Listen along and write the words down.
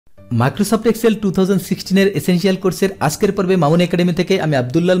Microsoft Excel 2016 এর essential কোর্সের আজকের পর্বে মামুন একাডেমি থেকে আমি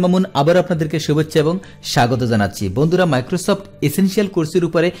আব্দুল্লাহ মামুন আবার আপনাদেরকে শুভেচ্ছা এবং স্বাগত জানাচ্ছি। বন্ধুরা, মাইক্রোসফট এসেনশিয়াল কোর্সের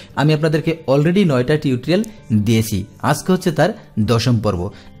উপরে আমি আপনাদেরকে অলরেডি 9টা টিউটোরিয়াল দিয়েছি। আজকে হচ্ছে তার 10ম পর্ব।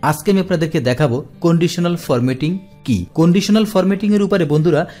 আজকে আমি আপনাদেরকে দেখাবো কন্ডিশনাল ফরম্যাটিং কি। কন্ডিশনাল ফরম্যাটিং এর উপরে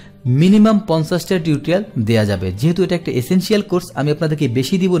বন্ধুরা মিনিমাম 50টা টিউটোরিয়াল দেয়া যাবে। যেহেতু এটা একটা এসেনশিয়াল কোর্স, আমি আপনাদেরকে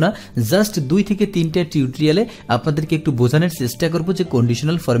বেশি দিব না, জাস্ট 2 থেকে 3টা টিউটোরিয়ালে আপনাদেরকে একটু বোঝানোর চেষ্টা করব যে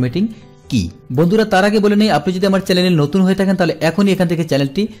কন্ডিশনাল ফরম্যাটিং কি। বন্ধুরা, তার আগে বলে নেই, আপনি যদি আমার চ্যানেলে নতুন হয়ে থাকেন তাহলে এখনই এখান থেকে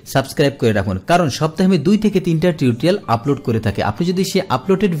চ্যানেলটি সাবস্ক্রাইব করে রাখুন, কারণ সপ্তাহে আমি 2 থেকে 3টা টিউটোরিয়াল আপলোড করে থাকি। আপনি যদি সেই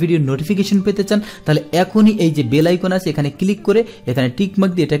আপলোডেড ভিডিওর নোটিফিকেশন পেতে চান তাহলে এখনই এই যে বেল আইকন আছে এখানে ক্লিক করে এখানে টিক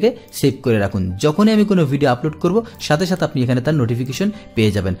মার্ক দিয়ে এটাকে সেভ করে রাখুন। যখনই আমি কোনো ভিডিও আপলোড করব সাথে সাথে আপনি এখানে তার নোটিফিকেশন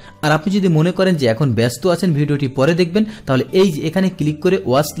পেয়ে যাবেন। আর আপনি যদি মনে করেন যে এখন ব্যস্ত আছেন, ভিডিওটি পরে দেখবেন, তাহলে এই যে এখানে ক্লিক করে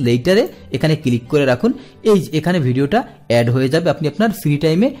ওয়াচ লেটারে এখানে ক্লিক করে রাখুন। এই যে এখানে ভিডিওটা অ্যাড হয়ে যাবে, আপনি আপনার ফ্রি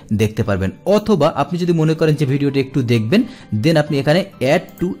টাইমে দেখতে পারবেন। অথবা আপনি যদি মনে করেন যে ভিডিওটা একটু দেখবেন, দেন আপনি এখানে অ্যাড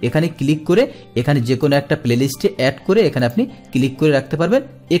টু এখানে ক্লিক করে এখানে যে কোনো একটা প্লেলিস্টে অ্যাড করে এখানে আপনি ক্লিক করে রাখতে পারবেন।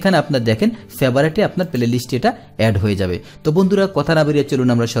 এখানে আপনার দেখেন ফেভারিটে আপনার প্লেলিস্টে এটা অ্যাড হয়ে যাবে। তো বন্ধুরা, কথা না বেরিয়ে চলুন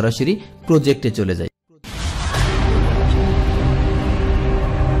আমরা সরাসরি প্রজেক্টে চলে যাই।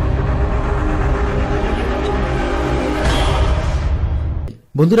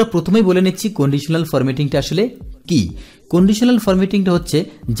 বন্ধুরা, প্রথমেই বলে নিচ্ছি কন্ডিশনাল ফরম্যাটিংটা আসলে কি। কন্ডিশনাল ফরম্যাটিংটা হচ্ছে,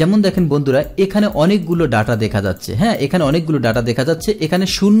 যেমন দেখেন বন্ধুরা, এখানে অনেকগুলো ডাটা দেখা যাচ্ছে। হ্যাঁ, এখানে অনেকগুলো ডাটা দেখা যাচ্ছে। এখানে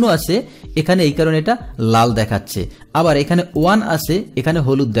 0 আছে, এখানে এই কারণে এটা লাল দেখাচ্ছে। আবার এখানে 1 আছে, এখানে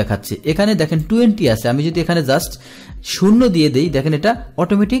হলুদ দেখাচ্ছে। এখানে দেখেন 20 আছে, আমি যদি এখানে জাস্ট 0 দিয়ে দেই, দেখেন এটা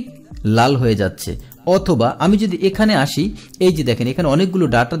অটোমেটিক লাল হয়ে যাচ্ছে। অথবা আমি যদি এখানে আসি, এই যে দেখেন এখানে অনেকগুলো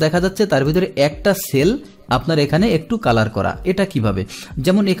ডাটা দেখা যাচ্ছে, তার ভিতরে একটা সেল আপনার এখানে একটু কালার করা। এটা কিভাবে?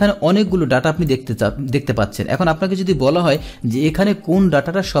 যেমন এখানে অনেকগুলো ডাটা আপনি দেখতে পাচ্ছেন। এখন আপনাকে যদি বলা হয় যে এখানে কোন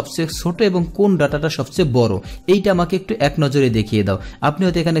ডাটাটা সবচেয়ে ছোট এবং কোন ডাটাটা সবচেয়ে বড়, এইটা আমাকে একটু এক নজরে দেখিয়ে দাও। আপনি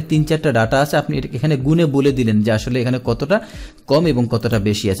হয়তো এখানে 3-4টা ডাটা আছে, আপনি এখানে গুণে বলে দিলেন যে আসলে এখানে কতটা কম এবং কতটা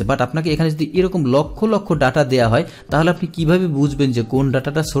বেশি আছে। বাট আপনাকে এখানে যদি এরকম লক্ষ লক্ষ ডাটা দেওয়া হয়, তাহলে আপনি কিভাবে বুঝবেন যে কোন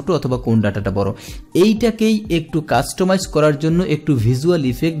ডাটাটা ছোট অথবা কোন ডাটাটা বড়? এইটাকেই একটু কাস্টমাইজ করার জন্য, একটু ভিজুয়াল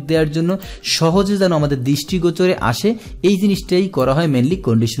ইফেক্ট দেওয়ার জন্য, সহজে যেন আমাদের দৃষ্টিগোচরে আসে, এই জিনিসটাই করা হয় মেনলি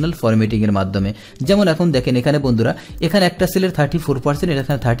কন্ডিশনাল ফরম্যাটিং এর মাধ্যমে। যেমন এখন দেখেন এখানে বন্ধুরা, এখানে একটা সেলের 34%,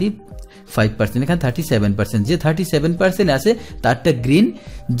 এখানে 35%, এখানে 37%। যে 37% আছে তারটা গ্রিন,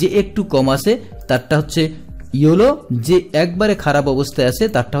 যে একটু কম আছে তারটা হচ্ছে ইয়েলো, যে একবারে খারাপ অবস্থায় আছে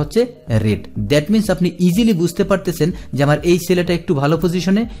তারটা হচ্ছে রেড। দ্যাট মিনস আপনি ইজিলি বুঝতে পারতেছেন যে আমার এই ছেলেটা একটু ভালো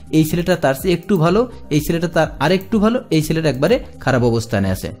পজিশনে, এই ছেলেটা তার চেয়ে একটু ভালো, এই ছেলেটা তার আরেকটু ভালো, এই ছেলেটা একবারে খারাপ অবস্থানে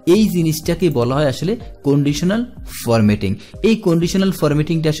আছে। এই জিনিসটাকে বলা হয় আসলে কন্ডিশনাল ফরম্যাটিং। এই কন্ডিশনাল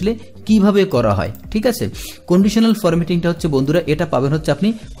ফরম্যাটিংটা আসলে কিভাবে করা হয়, ঠিক আছে? কন্ডিশনাল ফরম্যাটিংটা হচ্ছে বন্ধুরা, এটা পাবেন হচ্ছে আপনি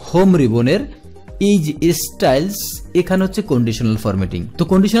হোম রিবনের এই যে স্টাইলস, এখানে হচ্ছে কন্ডিশনাল ফরম্যাটিং। তো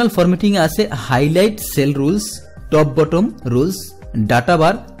কন্ডিশনাল ফরম্যাটিং এ আছে highlight, sell rules, top bottom rules, data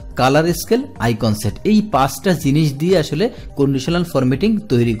বার, কালার স্কেল, আইকন সেট। এই 5টা জিনিস দিয়ে আসলে কন্ডিশনাল ফরম্যাটিং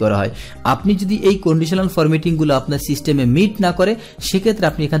তৈরি করা হয়। আপনি যদি এই কন্ডিশনাল ফরম্যাটিং গুলো আপনার সিস্টেমে মিট না করে, সেক্ষেত্রে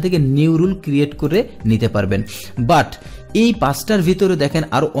আপনি এখান থেকে নিউ রুল ক্রিয়েট করে নিতে পারবেন। বাট এই 5টার ভিতরে দেখেন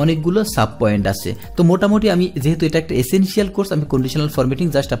আরো অনেকগুলো সাব পয়েন্ট আছে। তো মোটামুটি আমি, যেহেতু এটা একটা এসেনশিয়াল কোর্স, আমি কন্ডিশনাল ফরম্যাটিং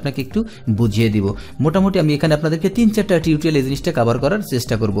জাস্ট আপনাকে একটু বুঝিয়ে দিব। মোটামুটি আমি এখানে আপনাদেরকে 3-4টা টিউটোরিয়াল এই জিনিসটা কভার করার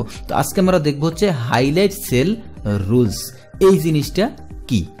চেষ্টা করব। তো আজকে আমরা দেখবো হচ্ছে হাইলাইট, সেল, রুলস, এই জিনিসটা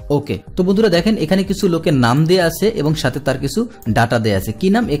কি। ওকে, তো বন্ধুরা দেখেন এখানে কিছু লোকের নাম দেয়া আছে এবং সাথে তার কিছু ডাটা দেয়া আছে। কি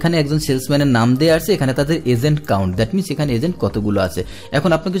নাম? এখানে একজন সেলসম্যানের নাম দেয়া আছে, এখানে তাদের এজেন্ট কাউন্ট, দ্যাট মিনস এখানে এজেন্ট কতগুলো আছে। এখন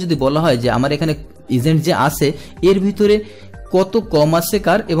আপনাকে যদি বলা হয় যে আমার এখানে এজেন্ট যে আছে এর ভিতরে কত কম আছে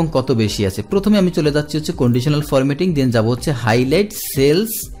কার এবং কত বেশি আছে, প্রথমে আমি চলে যাচ্ছি হচ্ছে কন্ডিশনাল ফরম্যাটিং, দেন যাব হচ্ছে highlight,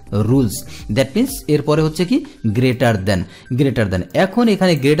 sales, rules. That means এরপরে হচ্ছে কি গ্রেটার দেন। এখন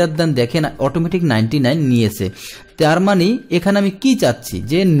এখানে গ্রেটার দেন দেখেন অটোমেটিক 99 নিয়েছে। তার মানে এখানে আমি কি চাচ্ছি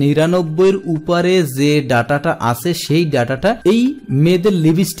যে 99-এর উপরে যে ডাটাটা আছে সেই ডাটাটা এই মেয়েদের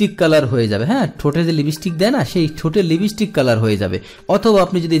লিপস্টিক কালার হয়ে যাবে। হ্যাঁ, ঠোঁটে যে লিপস্টিক দেয় না, সেই ঠোঁটে লিপস্টিক কালার হয়ে যাবে। অথবা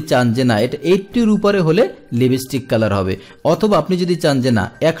আপনি যদি চান যে না এটা 80-র উপরে হলে লিপস্টিক কালার হবে, অথবা আপনি যদি চান যে না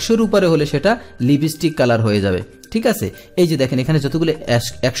 100-র উপরে হলে সেটা লিপস্টিক কালার হয়ে যাবে। ঠিক আছে, এই যে দেখেন এখানে যতগুলো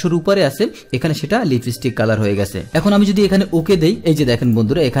 100-র উপরে আছে এখানে সেটা লিপস্টিক কালার হয়ে গেছে। এখন আমি যদি এখানে ওকে দেই, এই যে দেখেন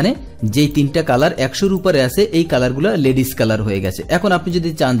বন্ধুরা এখানে যেই 3টা কালার 100-র উপরে আছে এই কালারগুলো লেডিস কালার হয়ে গেছে। এখন আপনি যদি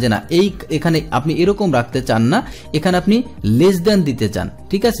চান যে না এখানে আপনি এরকম রাখতে চান না, এখানে আপনি লেস দ্যান দিতে চান,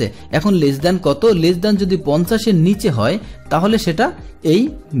 ঠিক আছে? এখন লেস দ্যান কত? লেস দ্যান যদি 50-এর নিচে হয় তাহলে সেটা এই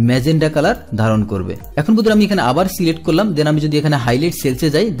ম্যাজেন্ডা কালার ধারণ করবে। এখন বন্ধুরা আমি এখানে আবার সিলেক্ট করলাম, দেন আমি যদি এখানে হাইলাইট সেলসে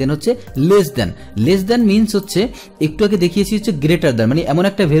যাই, দেন হচ্ছে লেস দেন মিনস হচ্ছে একটু আগে দেখিয়েছি হচ্ছে গ্রেটার দেন, মানে এমন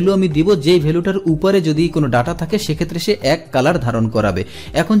একটা ভ্যালু আমি দিব যেই ভ্যালুটার উপরে যদি কোনো ডাটা থাকে সেক্ষেত্রে সে এক কালার ধারণ করাবে।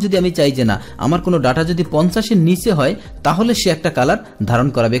 এখন যদি আমি চাই যে না আমার কোনো ডাটা যদি 50-এর নিচে হয় তাহলে সে একটা কালার ধারণ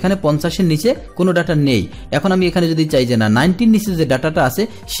করাবে, এখানে 50-এর নিচে কোনো ডাটা নেই। এখন আমি এখানে যদি চাই যে না 90-এর নিচে যে ডাটাটা আছে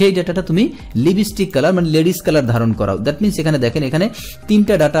সেই ডাটাটা তুমি লিপস্টিক কালার মানে লেডিস কালার ধারণ করাও, দ্যাট মিনস এখানে দেখেন এখানে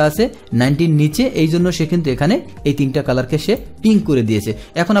 3টা ডাটা আছে 90-এর নিচে, এই জন্য সে কিন্তু এখানে এই 3টা কালারকে সে পিঙ্ক করে দিয়েছে।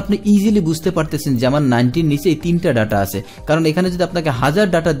 এখন আপনি ইজিলি বুঝতে পারতেছেন যে আমার 90-এর নিচে এই 3টা ডাটা আছে, কারণ এখানে যদি আপনাকে 1000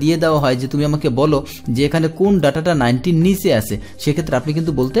 ডাটা দিয়ে দেওয়া হয় যে তুমি আমাকে বলো যে এখানে কোন ডাটাটা 90-এর নিচে আছে, সেক্ষেত্রে আপনি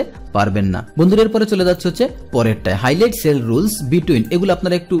কিন্তু বলতে পারবেন না। বন্ধুদের পরে চলে যাচ্ছে হচ্ছে পরেরটায় হাইলাইট সেল রুলস বিটুইন, এগুলো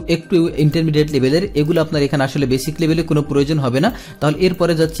আপনারা একটু ইন্টারমিডিয়েট লেভেলের, এগুলো আপনার এখানে আসলে বেসিক লেভেলে কোনো প্রয়োজন হবে না। তাহলে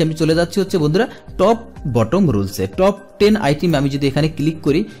এরপরে আমি চলে যাচ্ছি হচ্ছে বন্ধুরা টপ বটম রুলসে। টপ 10 আইটেম আমি যদি এখানে ক্লিক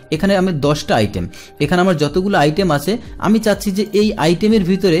করি, এখানে আমি 10টা আইটেম, এখানে আমার যতগুলো আইটেম আছে আমি চাচ্ছি যে এই আইটেমের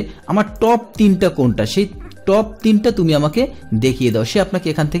ভিতরে আমার টপ 3টা কোনটা, সেই টপ 3টা তুমি আমাকে দেখিয়ে দাও, সে আপনাকে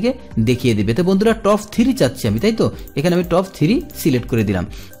এখান থেকে দেখিয়ে দেবে। তো বন্ধুরা টপ 3 চাচ্ছি আমি, তাই তো এখানে আমি টপ 3 সিলেক্ট করে দিলাম।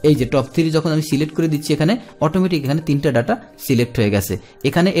 এই যে টপ 3 যখন আমি সিলেক্ট করে দিচ্ছি এখানে অটোমেটিক এখানে 3টা ডাটা সিলেক্ট হয়ে গেছে।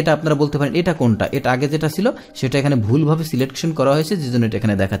 এখানে এটা আপনারা বলতে পারেন এটা কোনটা, এটা আগে যেটা ছিল সেটা এখানে ভুলভাবে সিলেকশন করা হয়েছে, যে জন্য এটা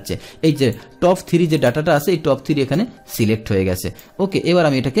এখানে দেখাচ্ছে। এই যে টপ 3 যে ডাটাটা আছে এই টপ 3 এখানে সিলেক্ট হয়ে গেছে। ওকে, এবার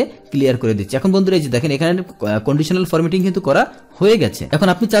আমি এটাকে ক্লিয়ার করে দিচ্ছি। এখন বন্ধুরা এই যে দেখেন এখানে কন্ডিশনাল ফরম্যাটিং কিন্তু করা হয়ে গেছে। এখন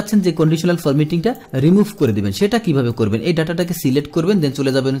আপনি চাচ্ছেন যে কন্ডিশনাল ফরম্যাটিংটা রিমুভ করে দিবেন, সেটা কিভাবে করবেন? এই ডাটাটাকে সিলেক্ট করবেন, দেন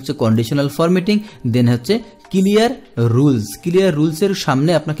চলে যাবেন হচ্ছে কন্ডিশনাল ফরম্যাটিং, দেন হচ্ছে ক্লিয়ার রুলস। ক্লিয়ার রুলসের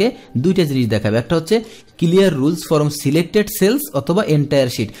সামনে আপনাকে দুইটা জিনিস দেখাবে, একটা হচ্ছে clear rules from selected sales অথবা এন্টায়ার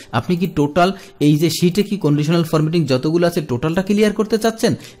শিট। আপনি কি টোটাল এই যে শিটে কি কন্ডিশনাল ফরম্যাটিং যতগুলো আছে টোটালটা ক্লিয়ার করতে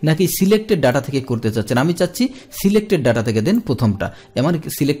চাচ্ছেন নাকি সিলেক্টেড ডাটা থেকে করতে চাচ্ছেন? আমি চাচ্ছি সিলেক্টেড ডাটা থেকে, দেন প্রথমটা আমার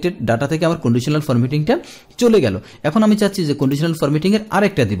সিলেক্টেড ডাটা থেকে আমার কন্ডিশনাল ফরম্যাটিংটা চলে গেল। এখন আমি চাচ্ছি যে কন্ডিশনাল ফরম্যাটিং এর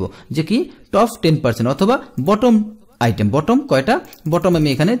আরেকটা দিব, যে কি টপ 10% অথবা বটম আইটেম। বটম কয়টা? বটম আমি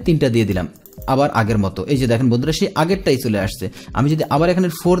এখানে 3টা দিয়ে দিলাম আবার আগের মতো। এই যে দেখেন বন্ধুরা সেই আগেরটাই চলে আসছে। আমি যদি আবার এখানে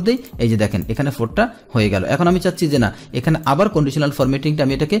 4 দেই, এই যে দেখেন এখানে 4টা হয়ে গেল। এখন আমি চাচ্ছি যে না এখানে আবার কন্ডিশনাল ফরম্যাটিংটা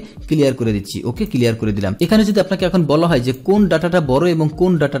আমি এটাকে ক্লিয়ার করে দিচ্ছি। ওকে, ক্লিয়ার করে দিলাম। এখানে যদি আপনাকে এখন বলা হয় যে কোন ডাটাটা বড় এবং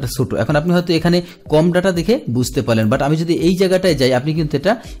কোন ডাটাটা ছোট, এখন আপনি হয়তো এখানে কম ডাটা দেখে বুঝতে পারলেন, বাট আমি যদি এই জায়গাটায় যাই আপনি কিন্তু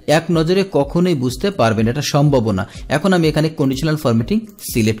এটা এক নজরে কখনোই বুঝতে পারবেন, এটা সম্ভব না। এখন আমি এখানে কন্ডিশনাল ফরম্যাটিং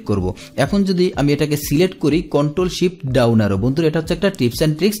সিলেক্ট করব। এখন যদি আমি এটাকে সিলেক্ট করি কন্ট্রোল শিফট ডাউন অ্যারো, বন্ধুরা এটা হচ্ছে একটা টিপস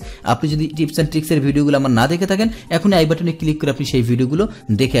অ্যান্ড ট্রিক্স। আপনি যদি টিপস অ্যান্ড ট্রিক্সের ভিডিওগুলো আমার না দেখে থাকেন, এখন আই বাটনে ক্লিক করে আপনি সেই ভিডিওগুলো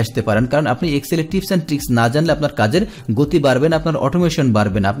দেখে আসতে পারেন, কারণ আপনি এক্সেলের টিপস অ্যান্ড ট্রিক্স না জানলে আপনার কাজের গতি বাড়বে না, আপনার অটোমেশন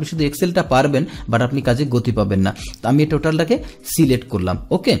বাড়বে না। আপনি শুধু এক্সেলটা পারবেন বাট আপনি কাজে গতি পাবেন না। তো আমি এই টোটালটাকে সিলেক্ট করলাম।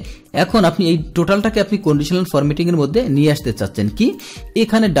 ওকে, এখন আপনি এই টোটালটাকে আপনি কন্ডিশনাল ফরম্যাটিং এর মধ্যে নিয়ে আসতে চাচ্ছেন কি,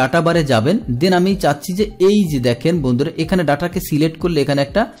 এখানে ডাটা বারে যাবেন, দেন আমি চাচ্ছি যে এই যে দেখেন বন্ধুরা এখানে ডাটাকে সিলেক্ট করলে এখানে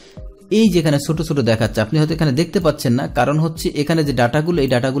একটা এই যেখানে ছোট ছোট দেখাচ্ছে, আপনি হয়তো এখানে দেখতে পাচ্ছেন না, কারণ হচ্ছে এখানে যে ডাটাগুলো এই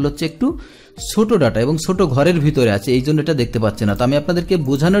ডাটাগুলো হচ্ছে একটু ছোট ডাটা এবং ছোট ঘরের ভিতরে আছে, এই জন্য এটা দেখতে পাচ্ছেন না। তো আমি আপনাদেরকে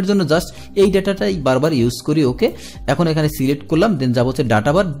বোঝানোর জন্য জাস্ট এই ডাটাটাই বারবার ইউজ করি। ওকে, এখন এখানে সিলেক্ট করলাম, দেন যাব হচ্ছে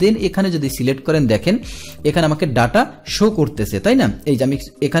ডাটা বার, দেন এখানে যদি সিলেক্ট করেন দেখেন এখানে আমাকে ডাটা শো করতেছে, তাই না? এই যে আমি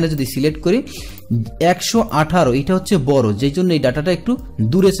এখানে যদি সিলেক্ট করি 118, এটা হচ্ছে বড়, যেই জন্য এই ডাটাটা একটু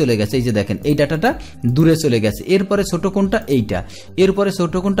দূরে চলে গেছে। এই যে দেখেন এই ডাটাটা দূরে চলে গেছে। এরপরে ছোট কোনটা? এইটা। এরপরে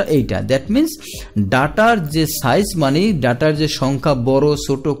ছোট কোনটা? এইটা। দ্যাট মিনস ডাটার যে সাইজ মানে ডাটার যে সংখ্যা বড়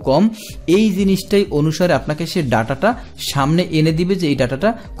ছোট কম এই জিনিসটাই অনুসারে আপনাকে সে ডাটাটা সামনে এনে দিবে যে এই ডাটাটা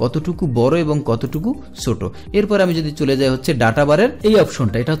কতটুকু বড় এবং কতটুকু ছোট। এরপর আমি যদি চলে যাই হচ্ছে ডাটা বারের এই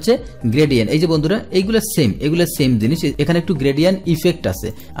অপশনটা, এটা হচ্ছে গ্রেডিয়েন্ট। এই যে বন্ধুরা এইগুলো সেম জিনিস, এখানে একটু গ্রেডিয়েন্ট ইফেক্ট আছে।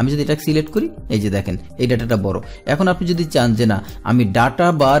 আমি যদি এটা সিলেক্ট করি এই যে দেখেন এই ডাটাটা বড়। এখন আপনি যদি চান যে না আমি ডাটা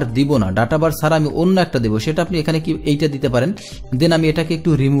বার দিব না, ডাটা বার ছাড়া আমি অন্য একটা দেবো, সেটা আপনি এখানে কি এইটা দিতে পারেন। দেন আমি এটাকে একটু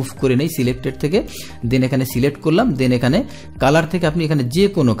রিমুভ করে নেই সিলেক্টেড থেকে, দেন এখানে সিলেক্ট করলাম, দেন এখানে কালার থেকে আপনি এখানে যে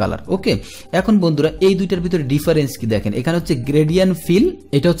কোনো কালার। ওকে, এখন বন্ধুরা এই দুইটার ভিতরে ডিফারেন্স কি দেখেন, এখানে হচ্ছে গ্রেডিয়েন্ট ফিল,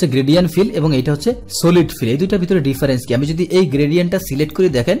 এটা হচ্ছে গ্রেডিয়েন্ট ফিল এবং এটা হচ্ছে সলিড ফিল। এই দুইটার ভিতরে ডিফারেন্স কি? আমি যদি এই গ্রেডিয়েন্টটা সিলেক্ট করে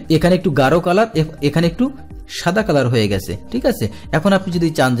দেখেন এখানে একটু গাঢ় কালার, এখানে একটু সাদা কালার হয়ে গেছে, ঠিক আছে? এখন আপনি যদি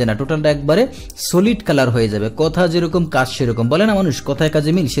চান যে না টোটালটা একবারে সলিড কালার হয়ে যাবে, কথা যেরকম কাজ সেরকম, বলে না মানুষ কথায়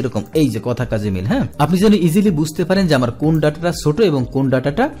কাজে মিল, সেরকম এই যে কথা কাজে মিল। হ্যাঁ, আপনি যেন ইজিলি বুঝতে পারেন যে আমার কোন ডাটাটা ছোট এবং কোন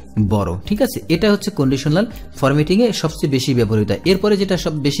ডাটাটা বড়, ঠিক আছে? এটা হচ্ছে কন্ডিশনাল ফরম্যাটিং এ সবচেয়ে বেশি ব্যবহৃত। এরপরে যেটা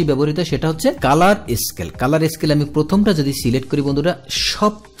সব বেশি ব্যবহৃত সেটা হচ্ছে কালার স্কেল। কালার স্কেল আমি প্রথমটা যদি সিলেক্ট করি বন্ধুরা,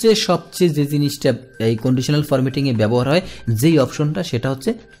 সবচেয়ে যে জিনিসটা এই কন্ডিশনাল ফরম্যাটিং এ ব্যবহার হয় যেই অপশনটা সেটা হচ্ছে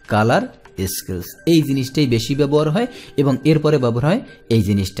কালার স্কিলস, এই জিনিসটাই বেশি ব্যবহার হয় এবং এরপরে ব্যবহার হয় এই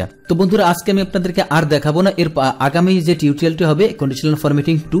জিনিসটা। তো বন্ধুরা আজকে আমি আপনাদেরকে আর দেখাবো না, এর আগামী যে টিউটোরিয়ালটি হবে কন্ডিশনাল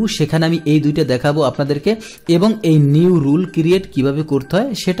ফরম্যাটিং 2, সেখানে আমি এই দুইটা দেখাবো আপনাদেরকে এবং এই নিউ রুল ক্রিয়েট কিভাবে করতে হয়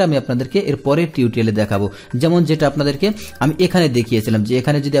সেটা আমি আপনাদেরকে এর পরের টিউটোরিয়ালে দেখাবো। যেমন যেটা আপনাদেরকে আমি এখানে দেখিয়েছিলাম যে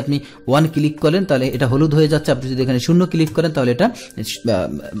এখানে যদি আপনি 1 ক্লিক করেন তাহলে এটা হলুদ হয়ে যাচ্ছে, আপনি যদি এখানে 0 ক্লিক করেন তাহলে এটা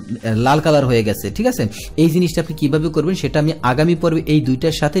লাল কালার হয়ে গেছে, ঠিক আছে। এই জিনিসটা আপনি কিভাবে করবেন সেটা আমি আগামী পর্বে এই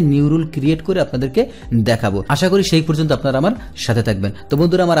দুইটার সাথে নিউ রুল ক্রিয়েট করে আপনাদেরকে দেখাবো। আশা করি সেই পর্যন্ত আপনারা আমার সাথে থাকবেন। তো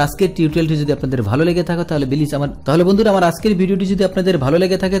বন্ধুরা আমার আজকের টিউটোরিয়ালটি যদি আপনাদের ভালো লেগে থাকে তাহলে বন্ধুরা আমার আজকের ভিডিওটি যদি আপনাদের ভালো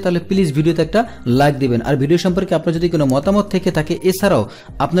লেগে থাকে তাহলে প্লিজ ভিডিওতে একটা লাইক দিবেন। আর ভিডিও সম্পর্কে আপনার যদি কোনো মতামত থেকে থাকে, এছাড়াও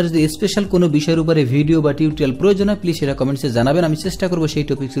আপনার যদি স্পেশাল কোনো বিষয়ের উপরে ভিডিও বা টিউটোরিয়াল প্রয়োজন হয় প্লিজ সেটা কমেন্টসে জানাবেন, আমি চেষ্টা করবো সেই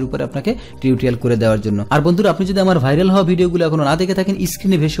টপিকসের উপরে আপনাকে টিউটোরিয়াল করে দেওয়ার জন্য। আর বন্ধুরা আপনি যদি আমার ভাইরাল হওয়া ভিডিওগুলো এখনো না দেখে থাকেন,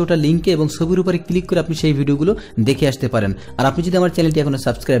 স্ক্রিনে ভেসে ওঠা লিঙ্কে এবং ছবির উপরে ক্লিক করে আপনি সেই ভিডিওগুলো দেখে আসতে পারেন। আর আপনি যদি আমার চ্যানেলটি এখনো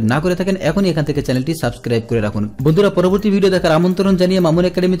সাবস্ক্রাইব না করে থাকেন, এখনই এখান থেকে চ্যানেলটি সাবস্ক্রাইব করে রাখুন। বন্ধুরা পরবর্তী ভিডিও দেখার আমন্ত্রণ জানিয়ে মামুন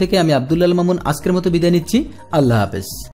একাডেমি থেকে আমি আব্দুল্লাহ মামুন আজকের মতো বিদায় নিচ্ছি। আল্লাহ হাফেজ।